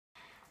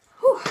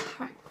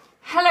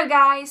Hello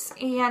guys,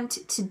 and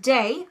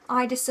today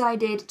I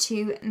decided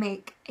to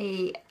make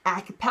a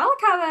acapella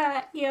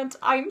cover, and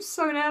I'm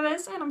so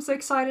nervous and I'm so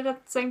excited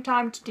at the same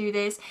time to do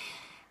this.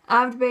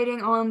 I'm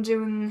debating on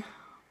doing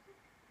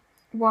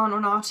one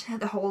or not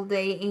the whole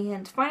day,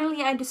 and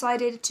finally I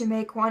decided to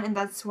make one, and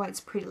that's why it's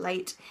pretty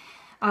late.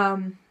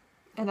 And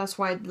that's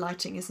why the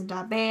lighting isn't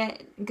that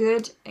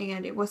good,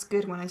 and it was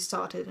good when I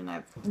started, and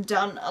I've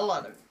done a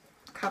lot of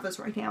covers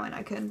right now and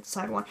I couldn't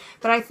decide one,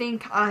 but I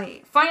think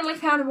I finally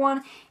found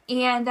one,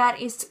 and that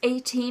is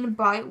 18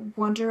 by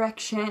One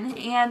Direction,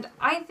 and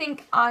I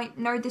think I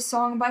know this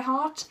song by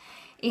heart,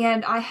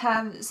 and I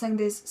have sang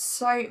this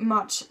so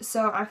much,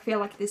 so I feel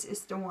like this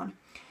is the one.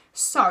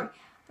 So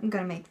I'm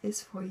gonna make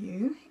this for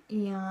you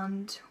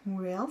and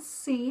we'll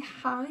see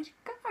how it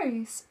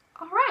goes.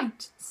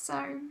 Alright,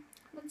 so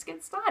let's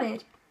get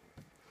started.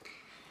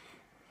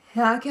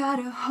 I got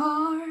a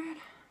heart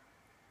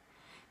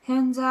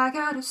and I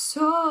got a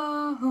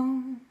soul.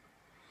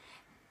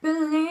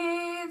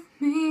 Believe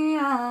me,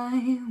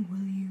 I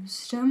will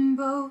use them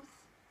both.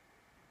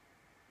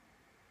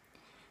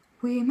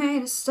 We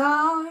made a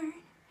start,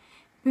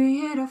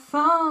 be it a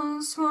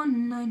false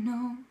one, I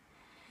know.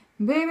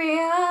 Baby,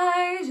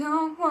 I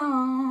don't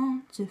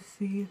want to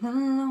feel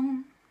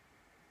alone.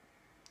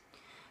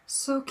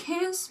 So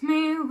kiss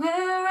me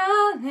where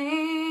I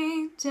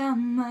lay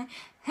down, my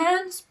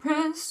hands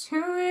pressed to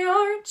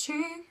your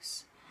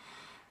cheeks.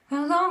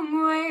 A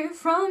long way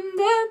from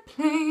the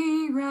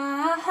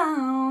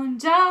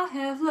playground, I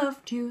have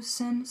loved you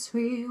since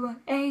we were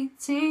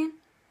 18.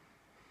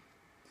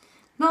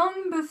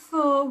 Long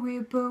before we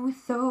both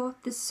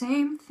thought the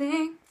same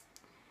thing.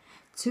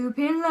 To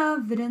be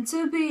loved and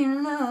to be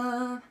in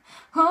love.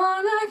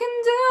 All I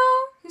can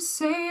do is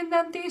say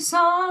that these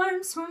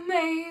arms were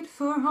made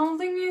for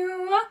holding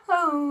you.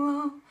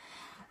 Oh,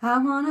 I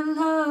wanna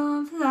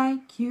love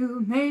like you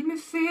made me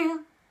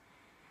feel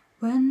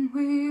when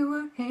we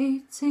were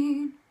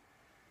 18.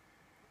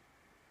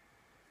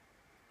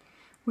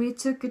 We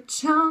took a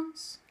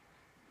chance,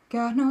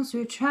 God knows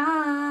we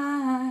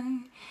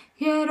tried,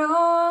 yet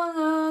all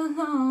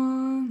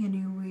along I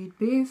knew we'd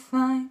be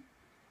fine.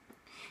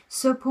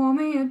 So pour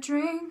me a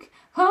drink,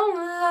 oh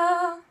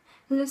love,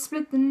 let's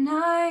split the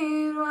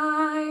night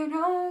wide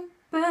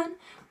open,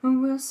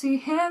 and we'll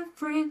see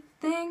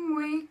everything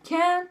we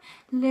can.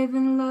 Live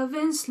in love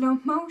in slow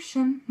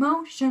motion,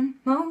 motion,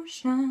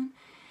 motion.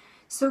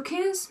 So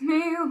kiss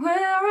me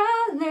where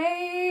I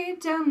lay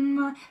down,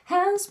 my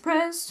hands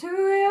pressed to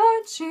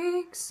your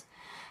cheeks.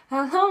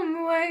 A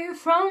long way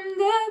from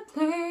the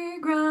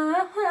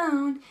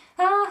playground,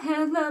 I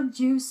had loved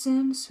you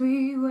since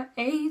we were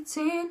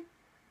 18.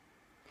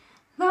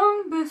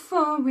 Long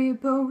before we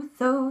both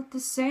thought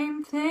the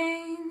same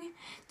thing.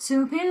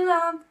 To be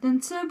loved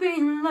and to be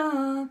in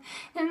love.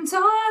 And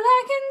all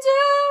I can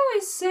do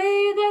is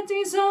say that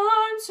these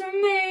arms are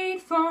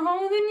made for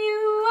holding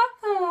you.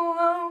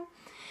 Oh.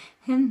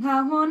 And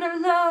I wanna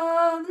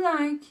love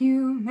like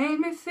you made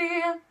me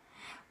feel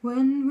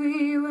when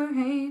we were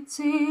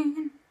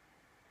 18.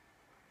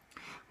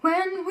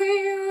 When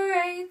we were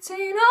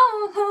 18,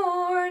 oh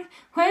Lord,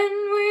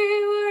 when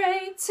we were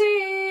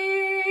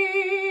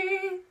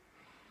 18.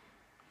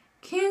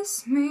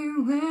 Kiss me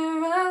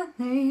where I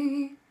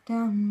lay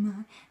down,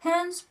 my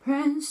hands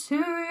pressed to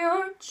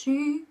your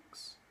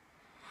cheeks.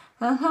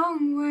 A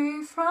long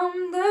way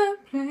from the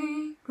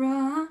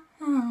playground,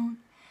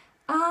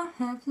 I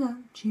have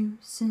loved you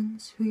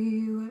since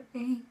we were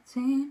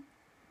 18.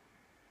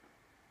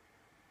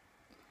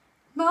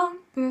 Long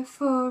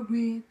before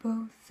we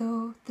both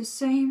thought the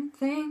same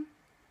thing.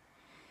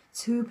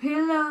 To be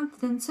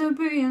loved and to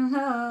be in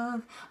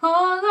love.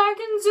 All I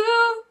can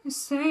do is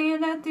say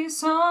that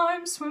these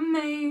arms were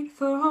made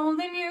for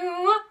holding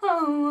you.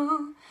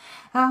 Oh,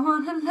 I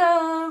wanna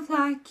love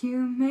like you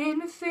made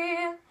me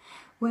feel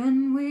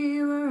when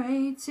we were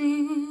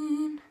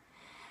 18.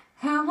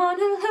 I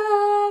wanna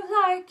love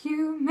like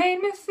you made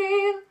me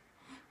feel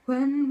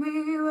when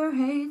we were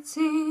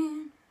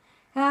 18.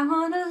 I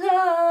wanna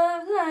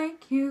love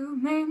like you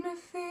made me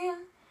feel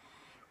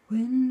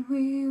when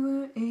we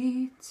were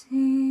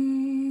 18.